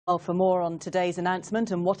Well, for more on today's announcement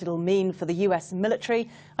and what it'll mean for the US military,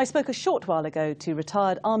 I spoke a short while ago to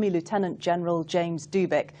retired Army Lieutenant General James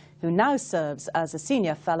Dubik, who now serves as a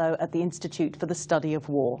senior fellow at the Institute for the Study of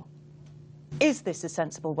War. Is this a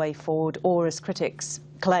sensible way forward, or, as critics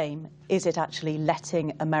claim, is it actually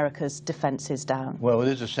letting America's defenses down? Well, it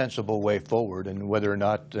is a sensible way forward, and whether or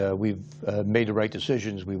not we've made the right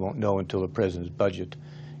decisions, we won't know until the president's budget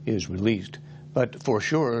is released. But for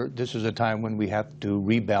sure, this is a time when we have to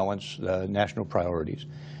rebalance national priorities.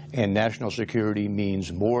 And national security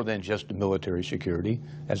means more than just military security.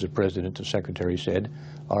 As the President and Secretary said,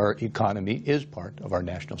 our economy is part of our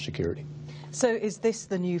national security. So is this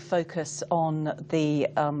the new focus on the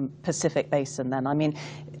Pacific Basin then? I mean,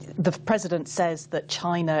 the President says that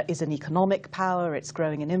China is an economic power, it's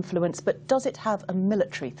growing in influence, but does it have a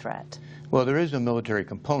military threat? Well, there is a military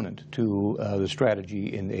component to the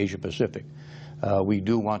strategy in the Asia-Pacific. We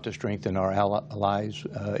do want to strengthen our allies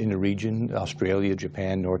in the region, Australia,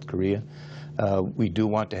 Japan, North Korea. We do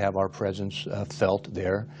want to have our presence felt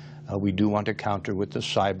there. We do want to counter with the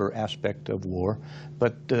cyber aspect of war.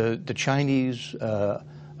 But the Chinese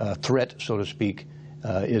threat, so to speak,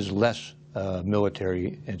 is less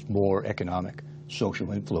military. It's more economic,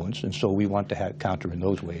 social influence. And so we want to counter in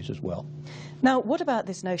those ways as well. Now, what about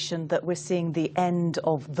this notion that we're seeing the end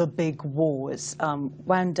of the big wars,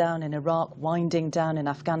 wound down in Iraq, winding down in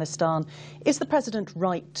Afghanistan? Is the President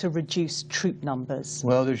right to reduce troop numbers?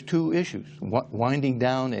 Well, there's two issues. Winding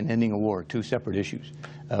down and ending a war, two separate issues.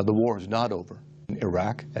 The war is not over in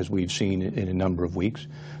Iraq, as we've seen in a number of weeks.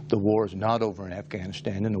 The war is not over in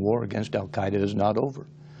Afghanistan, and the war against al-Qaeda is not over.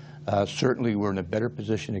 Certainly, we're in a better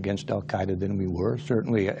position against al-Qaeda than we were.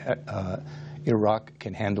 Certainly, Iraq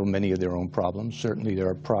can handle many of their own problems. Certainly, there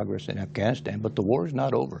are progress in Afghanistan, but the war is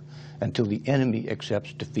not over until the enemy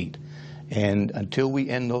accepts defeat. And until we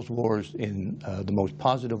end those wars in the most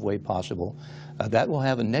positive way possible, that will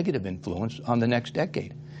have a negative influence on the next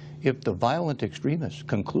decade. If the violent extremists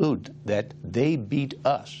conclude that they beat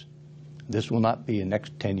us, this will not be the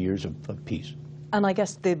next 10 years of peace. And I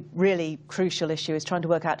guess the really crucial issue is trying to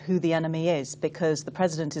work out who the enemy is, because the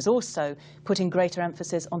President is also putting greater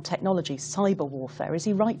emphasis on technology, cyber warfare. Is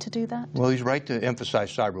he right to do that? Well, he's right to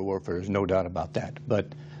emphasize cyber warfare. There's no doubt about that.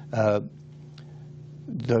 But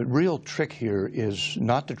the real trick here is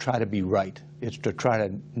not to try to be right. It's to try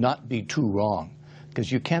to not be too wrong,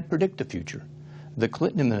 because you can't predict the future. The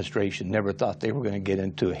Clinton administration never thought they were going to get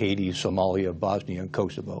into Haiti, Somalia, Bosnia, and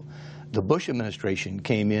Kosovo. The Bush administration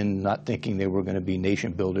came in not thinking they were going to be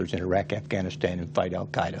nation builders in Iraq, Afghanistan, and fight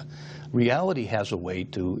al-Qaeda. Reality has a way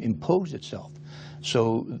to impose itself.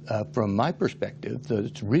 So from my perspective,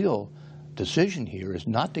 the real decision here is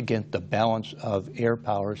not to get the balance of air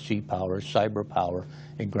power, sea power, cyber power,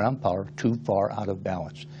 and ground power too far out of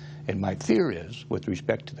balance. And my fear is, with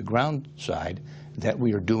respect to the ground side, that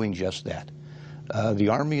we are doing just that. The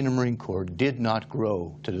Army and the Marine Corps did not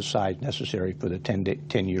grow to the size necessary for the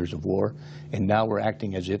 10 years of war, and now we're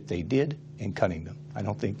acting as if they did and cutting them. I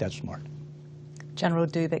don't think that's smart. General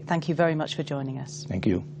Dubik, thank you very much for joining us. Thank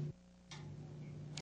you.